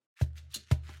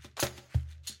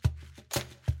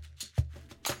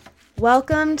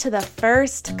Welcome to the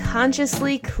first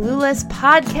Consciously Clueless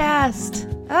podcast.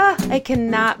 I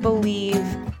cannot believe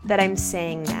that I'm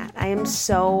saying that. I am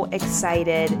so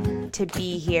excited to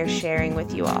be here sharing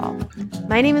with you all.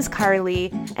 My name is Carly,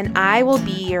 and I will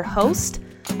be your host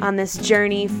on this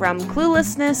journey from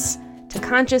cluelessness to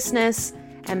consciousness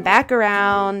and back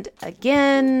around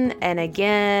again and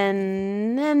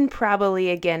again and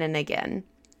probably again and again.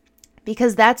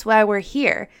 Because that's why we're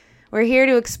here. We're here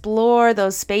to explore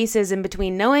those spaces in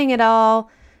between knowing it all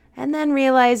and then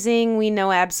realizing we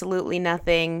know absolutely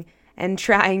nothing and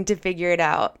trying to figure it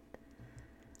out.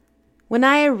 When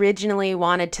I originally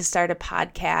wanted to start a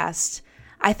podcast,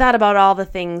 I thought about all the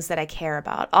things that I care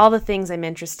about, all the things I'm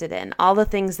interested in, all the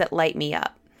things that light me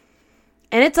up.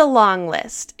 And it's a long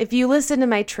list. If you listen to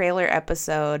my trailer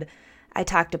episode, I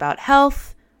talked about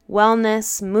health,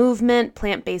 wellness, movement,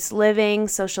 plant-based living,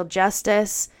 social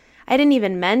justice. I didn't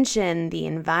even mention the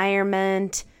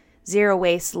environment, zero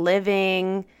waste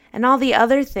living, and all the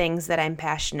other things that I'm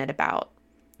passionate about.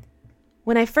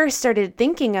 When I first started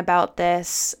thinking about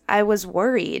this, I was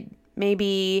worried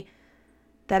maybe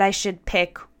that I should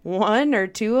pick one or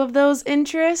two of those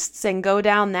interests and go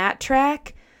down that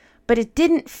track, but it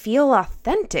didn't feel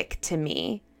authentic to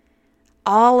me.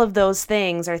 All of those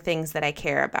things are things that I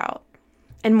care about.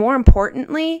 And more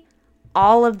importantly,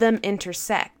 all of them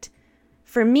intersect.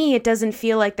 For me, it doesn't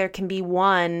feel like there can be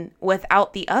one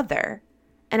without the other.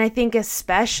 And I think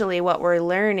especially what we're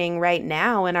learning right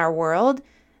now in our world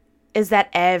is that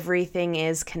everything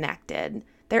is connected.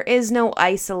 There is no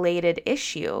isolated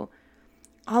issue.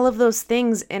 All of those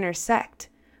things intersect,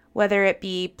 whether it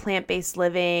be plant-based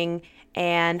living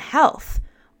and health,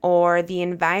 or the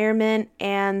environment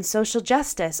and social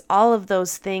justice. All of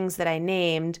those things that I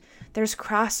named, there's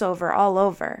crossover all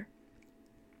over.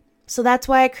 So that's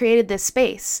why I created this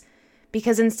space,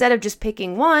 because instead of just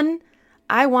picking one,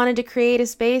 I wanted to create a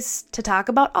space to talk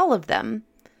about all of them.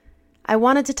 I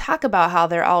wanted to talk about how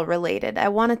they're all related. I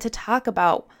wanted to talk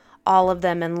about all of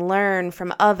them and learn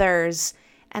from others.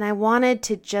 And I wanted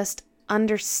to just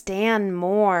understand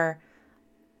more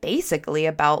basically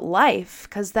about life,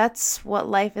 because that's what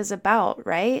life is about,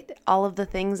 right? All of the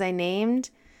things I named,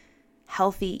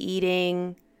 healthy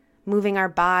eating, moving our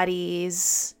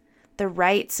bodies, the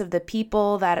rights of the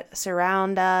people that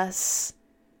surround us,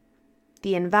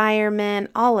 the environment,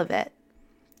 all of it.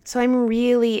 So I'm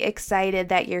really excited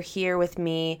that you're here with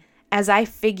me as I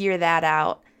figure that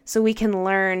out so we can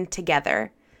learn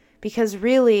together. Because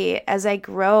really, as I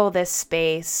grow this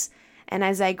space and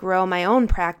as I grow my own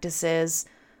practices,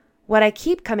 what I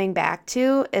keep coming back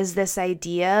to is this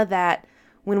idea that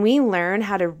when we learn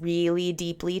how to really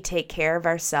deeply take care of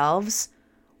ourselves,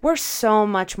 we're so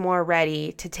much more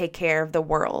ready to take care of the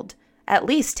world, at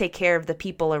least take care of the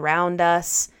people around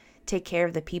us, take care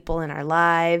of the people in our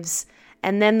lives,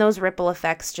 and then those ripple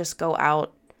effects just go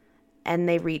out and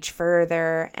they reach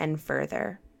further and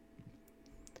further.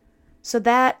 So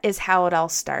that is how it all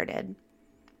started.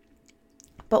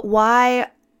 But why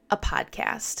a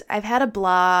podcast? I've had a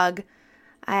blog,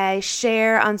 I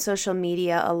share on social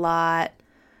media a lot,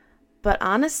 but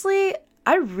honestly,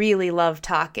 I really love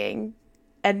talking.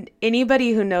 And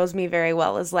anybody who knows me very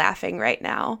well is laughing right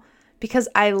now because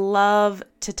I love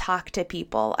to talk to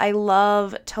people. I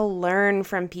love to learn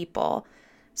from people.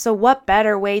 So what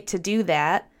better way to do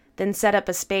that than set up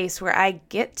a space where I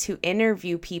get to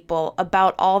interview people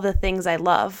about all the things I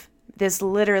love? This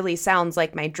literally sounds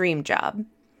like my dream job.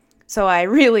 So I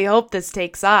really hope this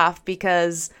takes off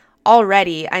because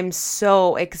already I'm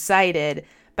so excited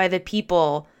by the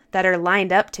people that are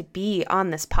lined up to be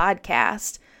on this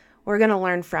podcast. We're going to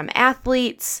learn from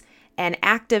athletes and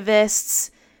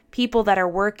activists, people that are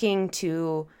working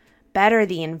to better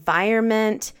the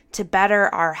environment, to better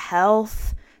our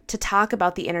health, to talk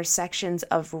about the intersections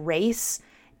of race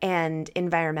and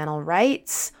environmental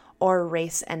rights, or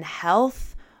race and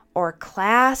health, or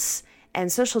class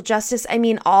and social justice. I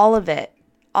mean, all of it,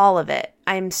 all of it.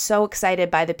 I'm so excited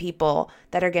by the people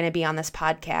that are going to be on this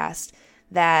podcast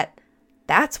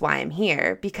that's why I'm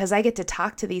here, because I get to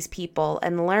talk to these people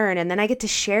and learn, and then I get to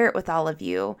share it with all of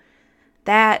you.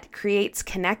 That creates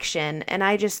connection, and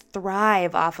I just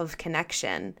thrive off of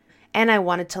connection. And I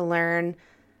wanted to learn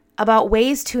about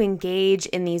ways to engage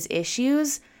in these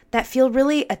issues that feel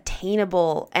really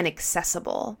attainable and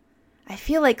accessible. I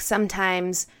feel like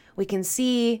sometimes we can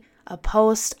see a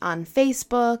post on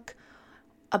Facebook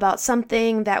about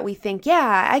something that we think,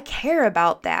 yeah, I care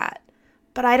about that,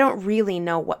 but I don't really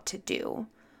know what to do.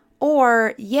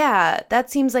 Or, yeah,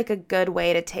 that seems like a good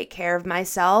way to take care of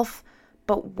myself,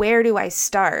 but where do I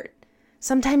start?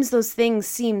 Sometimes those things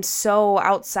seem so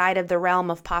outside of the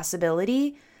realm of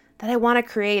possibility that I want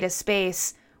to create a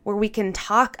space where we can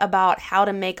talk about how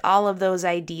to make all of those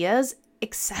ideas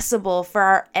accessible for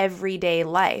our everyday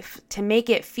life, to make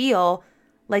it feel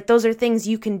like those are things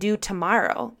you can do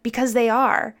tomorrow, because they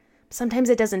are. Sometimes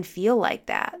it doesn't feel like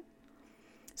that.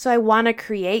 So I want to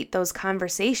create those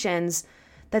conversations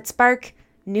that spark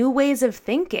new ways of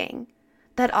thinking,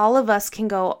 that all of us can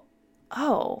go,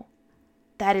 oh,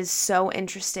 that is so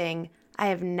interesting. I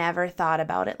have never thought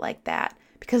about it like that.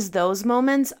 Because those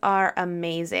moments are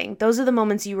amazing. Those are the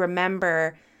moments you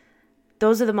remember.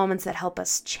 Those are the moments that help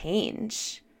us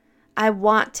change. I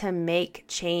want to make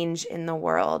change in the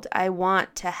world. I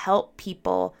want to help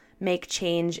people make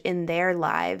change in their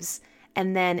lives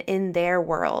and then in their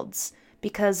worlds.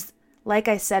 Because like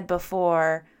I said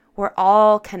before, we're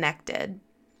all connected.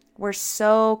 We're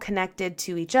so connected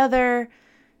to each other,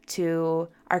 to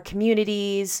our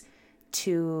communities,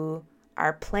 to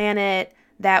our planet,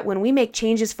 that when we make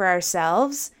changes for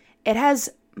ourselves, it has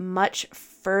much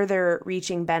further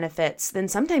reaching benefits than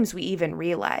sometimes we even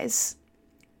realize.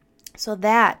 So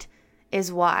that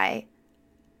is why,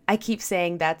 I keep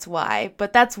saying that's why,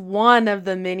 but that's one of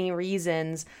the many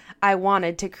reasons I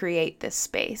wanted to create this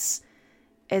space,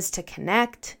 is to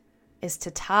connect, is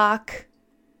to talk,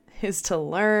 is to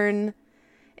learn,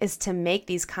 is to make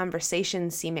these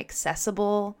conversations seem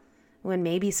accessible when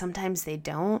maybe sometimes they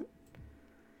don't,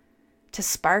 to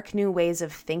spark new ways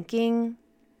of thinking.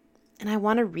 And I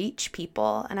want to reach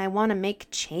people and I want to make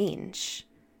change.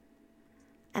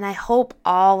 And I hope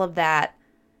all of that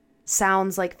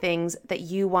sounds like things that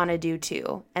you want to do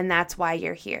too. And that's why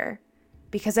you're here.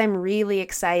 Because I'm really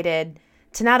excited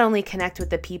to not only connect with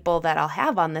the people that I'll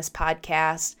have on this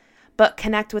podcast, but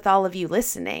connect with all of you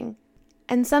listening.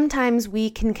 And sometimes we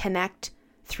can connect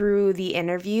through the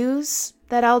interviews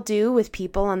that I'll do with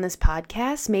people on this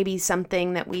podcast. Maybe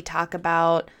something that we talk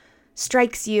about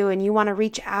strikes you and you want to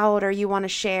reach out or you want to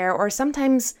share, or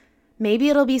sometimes maybe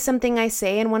it'll be something I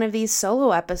say in one of these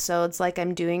solo episodes like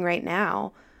I'm doing right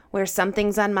now, where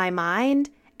something's on my mind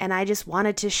and I just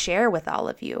wanted to share with all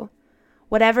of you.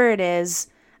 Whatever it is,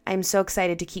 I'm so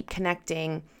excited to keep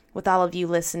connecting with all of you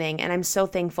listening, and I'm so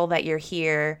thankful that you're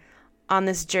here on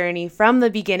this journey from the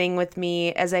beginning with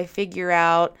me as I figure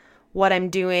out what I'm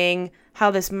doing,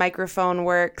 how this microphone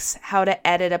works, how to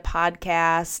edit a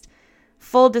podcast.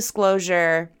 Full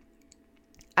disclosure,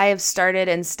 I have started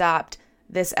and stopped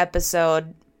this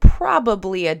episode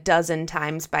probably a dozen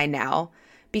times by now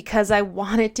because I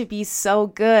want it to be so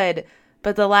good.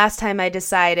 But the last time I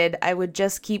decided I would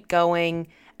just keep going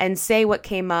and say what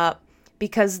came up,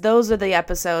 because those are the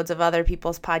episodes of other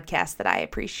people's podcasts that I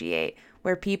appreciate,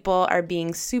 where people are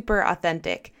being super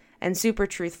authentic and super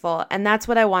truthful. And that's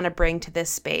what I want to bring to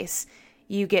this space.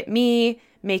 You get me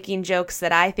making jokes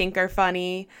that I think are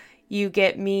funny. You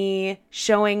get me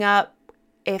showing up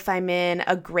if I'm in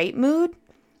a great mood.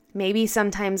 Maybe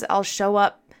sometimes I'll show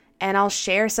up and I'll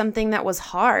share something that was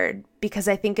hard because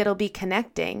I think it'll be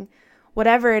connecting.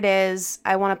 Whatever it is,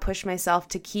 I want to push myself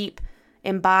to keep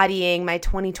embodying my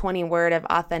 2020 word of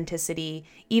authenticity,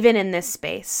 even in this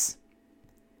space.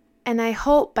 And I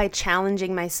hope by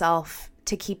challenging myself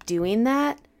to keep doing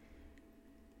that,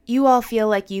 you all feel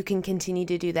like you can continue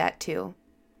to do that too.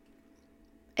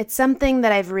 It's something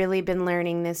that I've really been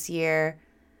learning this year,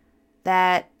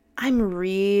 that I'm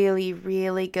really,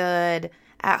 really good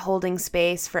at holding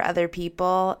space for other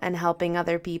people and helping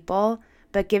other people,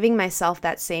 but giving myself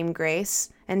that same grace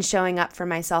and showing up for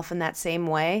myself in that same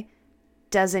way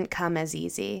doesn't come as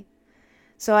easy.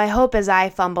 So I hope as I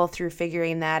fumble through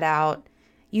figuring that out,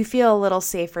 you feel a little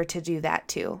safer to do that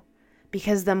too.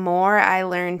 Because the more I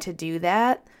learn to do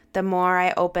that, the more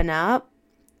I open up,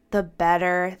 the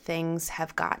better things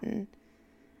have gotten.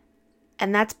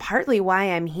 And that's partly why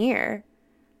I'm here.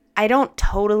 I don't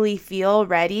totally feel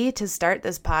ready to start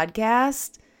this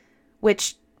podcast,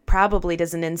 which probably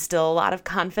doesn't instill a lot of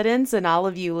confidence in all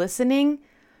of you listening,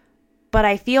 but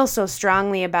I feel so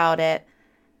strongly about it.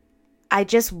 I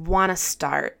just want to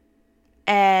start.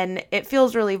 And it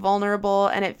feels really vulnerable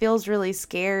and it feels really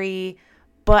scary,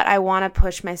 but I want to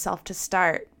push myself to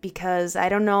start because I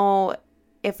don't know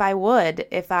if I would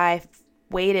if I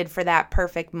waited for that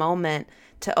perfect moment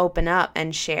to open up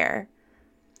and share.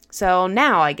 So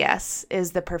now, I guess,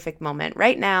 is the perfect moment.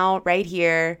 Right now, right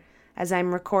here, as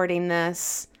I'm recording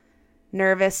this,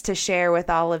 nervous to share with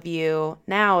all of you,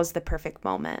 now is the perfect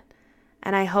moment.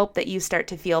 And I hope that you start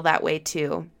to feel that way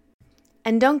too.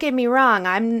 And don't get me wrong,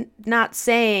 I'm not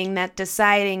saying that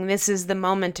deciding this is the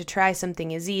moment to try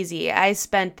something is easy. I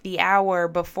spent the hour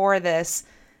before this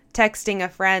texting a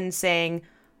friend saying,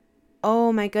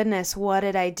 oh my goodness, what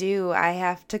did I do? I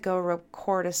have to go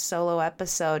record a solo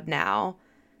episode now.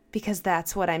 because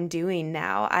that's what I'm doing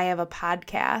now. I have a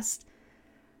podcast,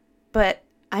 but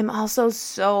I'm also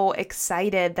so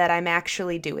excited that I'm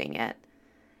actually doing it.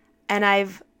 And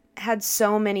I've had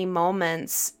so many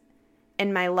moments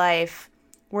in my life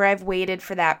where I've waited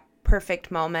for that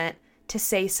perfect moment to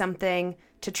say something,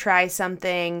 to try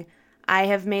something. I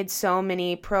have made so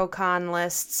many pro-con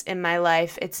lists in my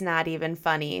life, it's not even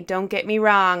funny. Don't get me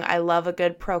wrong, I love a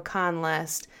good pro-con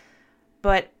list,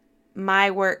 but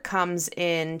my work comes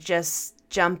in just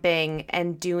jumping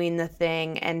and doing the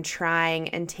thing and trying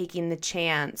and taking the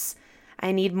chance.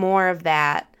 I need more of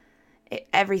that.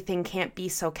 Everything can't be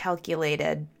so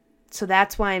calculated. So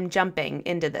that's why I'm jumping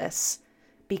into this,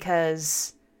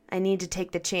 because I need to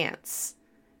take the chance.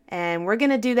 And we're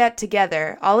going to do that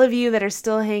together. All of you that are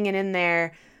still hanging in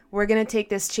there, we're going to take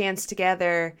this chance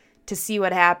together to see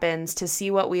what happens, to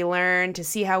see what we learn, to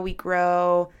see how we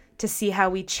grow, to see how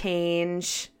we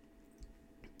change.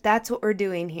 That's what we're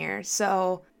doing here.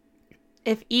 So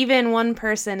if even one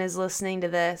person is listening to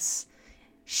this,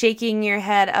 shaking your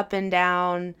head up and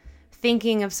down,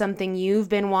 thinking of something you've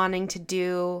been wanting to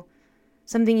do,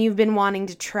 something you've been wanting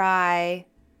to try,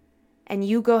 and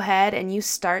you go ahead and you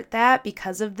start that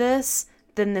because of this,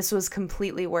 then this was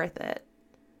completely worth it.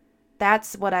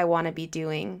 That's what I want to be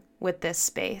doing with this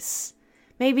space.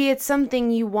 Maybe it's something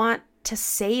you want to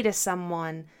say to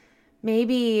someone.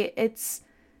 Maybe it's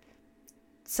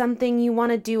something you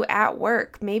want to do at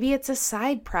work. Maybe it's a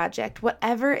side project.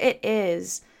 Whatever it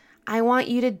is, I want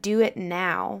you to do it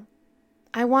now.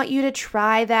 I want you to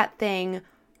try that thing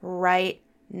right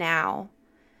now.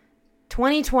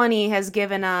 2020 has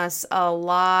given us a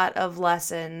lot of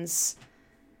lessons,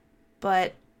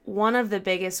 but one of the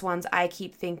biggest ones I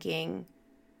keep thinking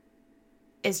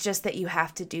is just that you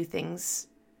have to do things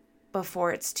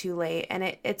before it's too late.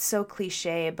 And it's so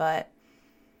cliche, but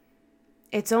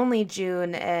it's only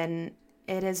June and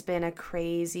it has been a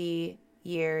crazy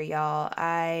year, y'all.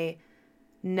 I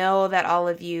know that all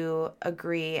of you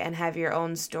agree and have your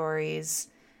own stories.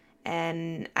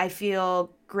 And I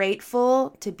feel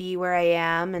grateful to be where I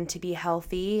am and to be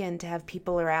healthy and to have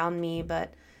people around me.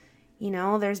 But,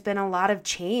 there's been a lot of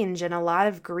change and a lot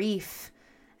of grief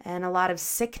and a lot of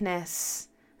sickness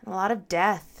and a lot of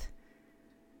death.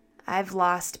 I've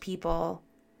lost people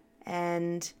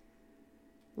and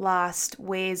lost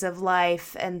ways of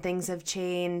life, and things have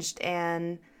changed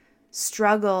and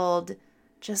struggled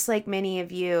just like many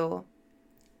of you.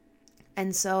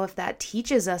 And so if that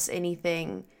teaches us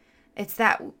anything, it's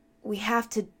that we have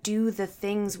to do the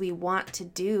things we want to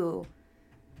do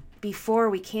before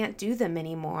we can't do them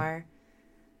anymore.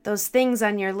 Those things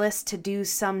on your list to do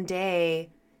someday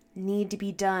need to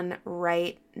be done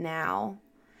right now.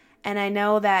 And I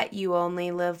know that you only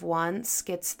live once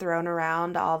gets thrown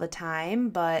around all the time,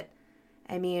 but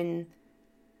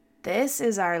this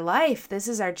is our life. This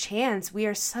is our chance. We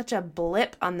are such a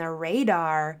blip on the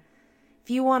radar.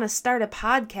 If you want to start a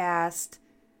podcast,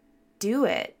 do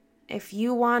it. If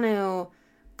you want to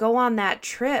go on that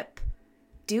trip,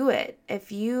 do it.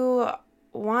 If you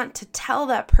want to tell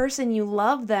that person you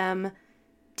love them,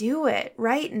 do it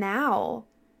right now.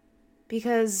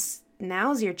 Because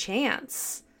now's your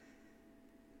chance.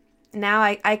 Now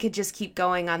I could just keep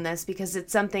going on this because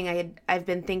it's something I've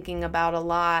been thinking about a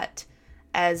lot,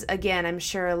 as again, I'm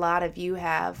sure a lot of you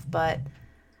have, but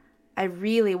I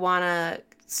really want to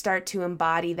start to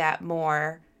embody that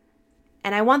more.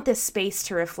 And I want this space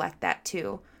to reflect that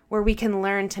too, where we can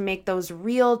learn to make those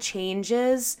real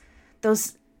changes,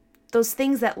 those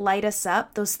things that light us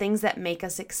up, those things that make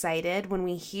us excited when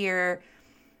we hear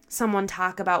someone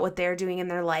talk about what they're doing in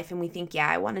their life and we think, yeah,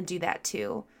 I want to do that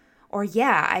too. Or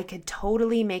yeah, I could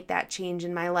totally make that change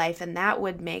in my life and that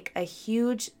would make a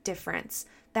huge difference.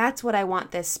 That's what I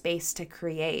want this space to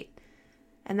create.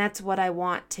 And that's what I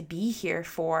want to be here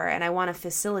for, and I want to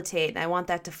facilitate, and I want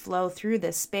that to flow through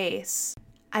this space.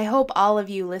 I hope all of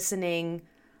you listening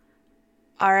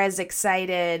are as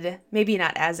excited, maybe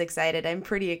not as excited, I'm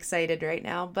pretty excited right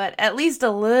now, but at least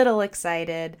a little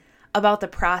excited about the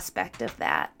prospect of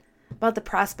that, about the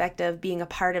prospect of being a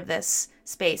part of this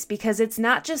space, because it's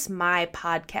not just my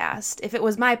podcast. If it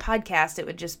was my podcast, it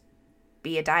would just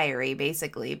be a diary,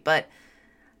 basically, but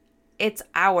it's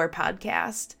our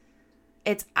podcast.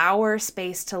 It's our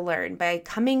space to learn. By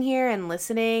coming here and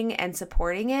listening and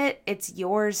supporting it, it's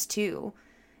yours too.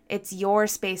 It's your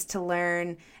space to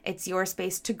learn. It's your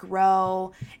space to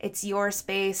grow. It's your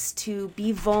space to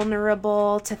be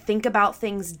vulnerable, to think about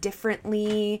things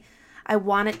differently. I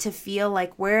want it to feel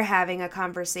like we're having a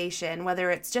conversation,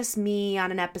 whether it's just me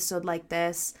on an episode like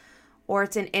this, or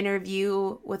it's an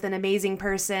interview with an amazing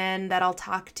person that I'll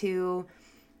talk to.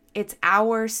 It's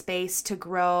our space to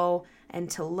grow and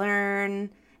to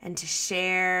learn and to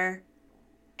share.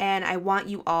 And I want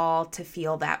you all to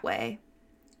feel that way.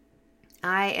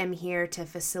 I am here to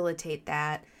facilitate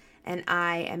that, and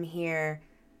I am here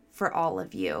for all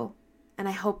of you. And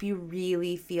I hope you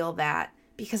really feel that,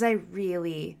 because I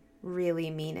really, really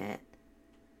mean it.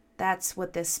 That's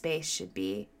what this space should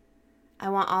be. I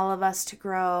want all of us to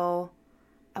grow.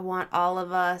 I want all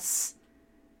of us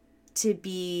to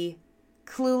be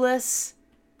clueless,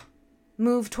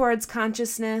 move towards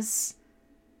consciousness.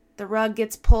 The rug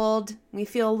gets pulled. We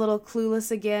feel a little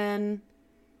clueless again.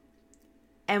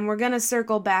 And we're going to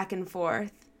circle back and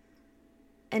forth.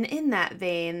 And in that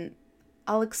vein,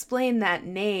 I'll explain that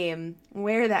name,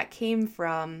 where that came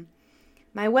from.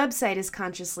 My website is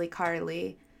Consciously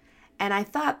Carly, and I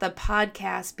thought the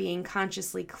podcast being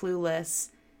Consciously Clueless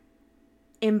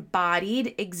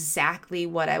embodied exactly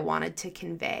what I wanted to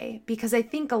convey. Because I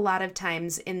think a lot of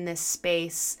times in this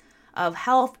space of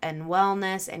health and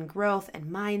wellness and growth and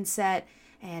mindset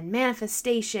and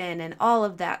manifestation and all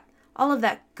of that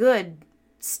good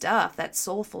stuff, that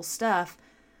soulful stuff,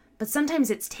 but sometimes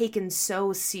it's taken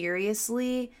so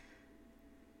seriously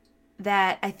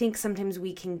that I think sometimes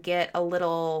we can get a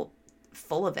little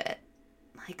full of it.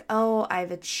 Like, oh,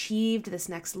 I've achieved this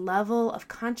next level of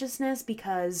consciousness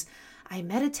because I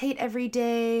meditate every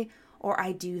day, or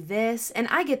I do this, and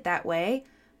I get that way.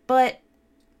 But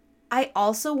I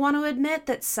also want to admit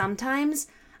that sometimes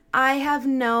I have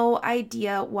no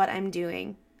idea what I'm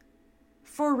doing.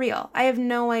 For real, I have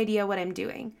no idea what I'm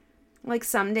doing. Like,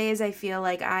 some days I feel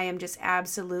like I am just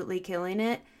absolutely killing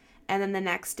it, and then the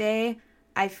next day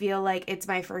I feel like it's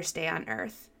my first day on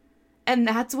earth. And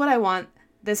that's what I want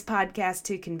this podcast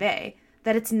to convey,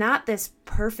 that it's not this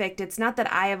perfect, it's not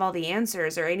that I have all the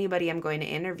answers or anybody I'm going to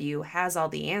interview has all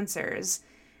the answers.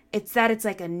 It's that it's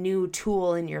like a new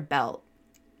tool in your belt.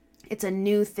 It's a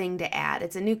new thing to add.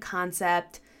 It's a new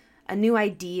concept, a new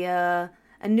idea,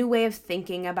 a new way of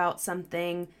thinking about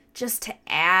something, just to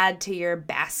add to your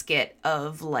basket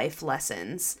of life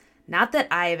lessons. Not that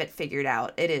I have it figured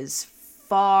out. It is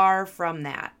far from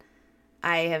that.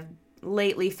 I have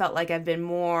lately felt like I've been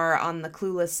more on the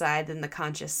clueless side than the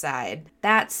conscious side.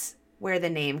 That's where the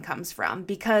name comes from,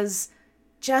 because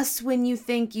just when you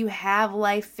think you have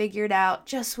life figured out,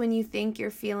 just when you think you're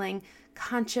feeling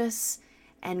conscious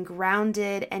and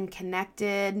grounded and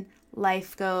connected,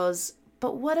 life goes,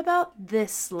 but what about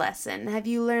this lesson? Have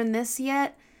you learned this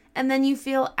yet? And then you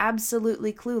feel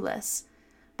absolutely clueless.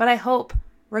 But I hope,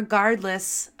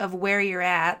 regardless of where you're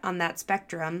at on that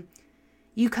spectrum,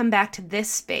 you come back to this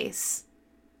space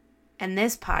and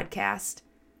this podcast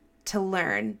to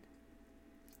learn,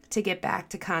 to get back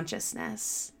to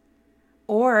consciousness,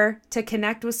 or to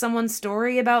connect with someone's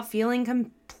story about feeling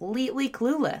completely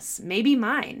clueless, maybe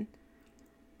mine.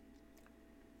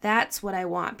 That's what I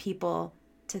want people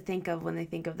to think of when they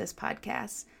think of this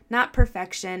podcast. Not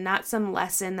perfection, not some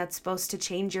lesson that's supposed to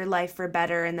change your life for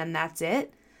better and then that's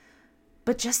it,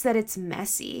 but just that it's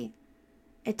messy.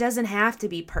 It doesn't have to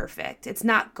be perfect. It's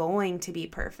not going to be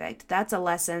perfect. That's a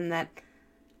lesson that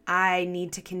I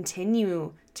need to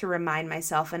continue to remind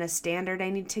myself, and a standard I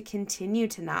need to continue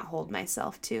to not hold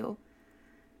myself to.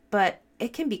 But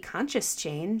it can be conscious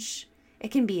change. It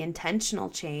can be intentional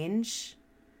change.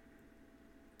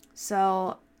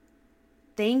 So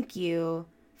thank you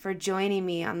for joining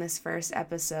me on this first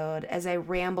episode as I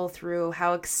ramble through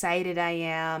how excited I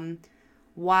am,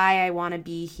 why I want to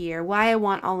be here, why I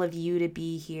want all of you to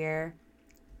be here.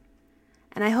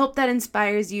 And I hope that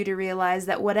inspires you to realize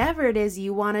that whatever it is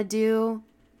you want to do,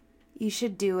 you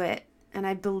should do it. And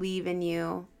I believe in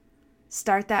you.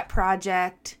 Start that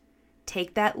project,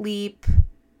 take that leap,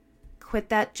 quit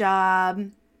that job,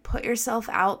 put yourself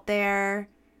out there,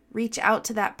 reach out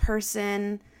to that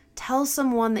person, tell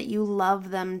someone that you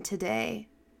love them today.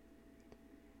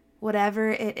 Whatever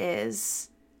it is,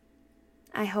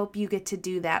 I hope you get to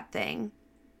do that thing.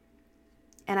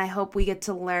 And I hope we get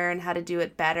to learn how to do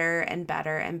it better and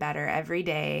better and better every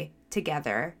day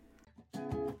together.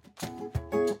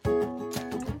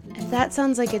 If that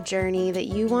sounds like a journey that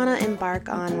you want to embark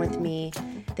on with me,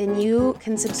 then you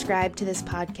can subscribe to this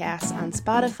podcast on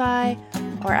Spotify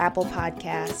or Apple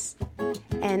Podcasts.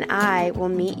 And I will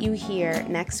meet you here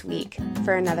next week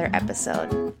for another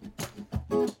episode.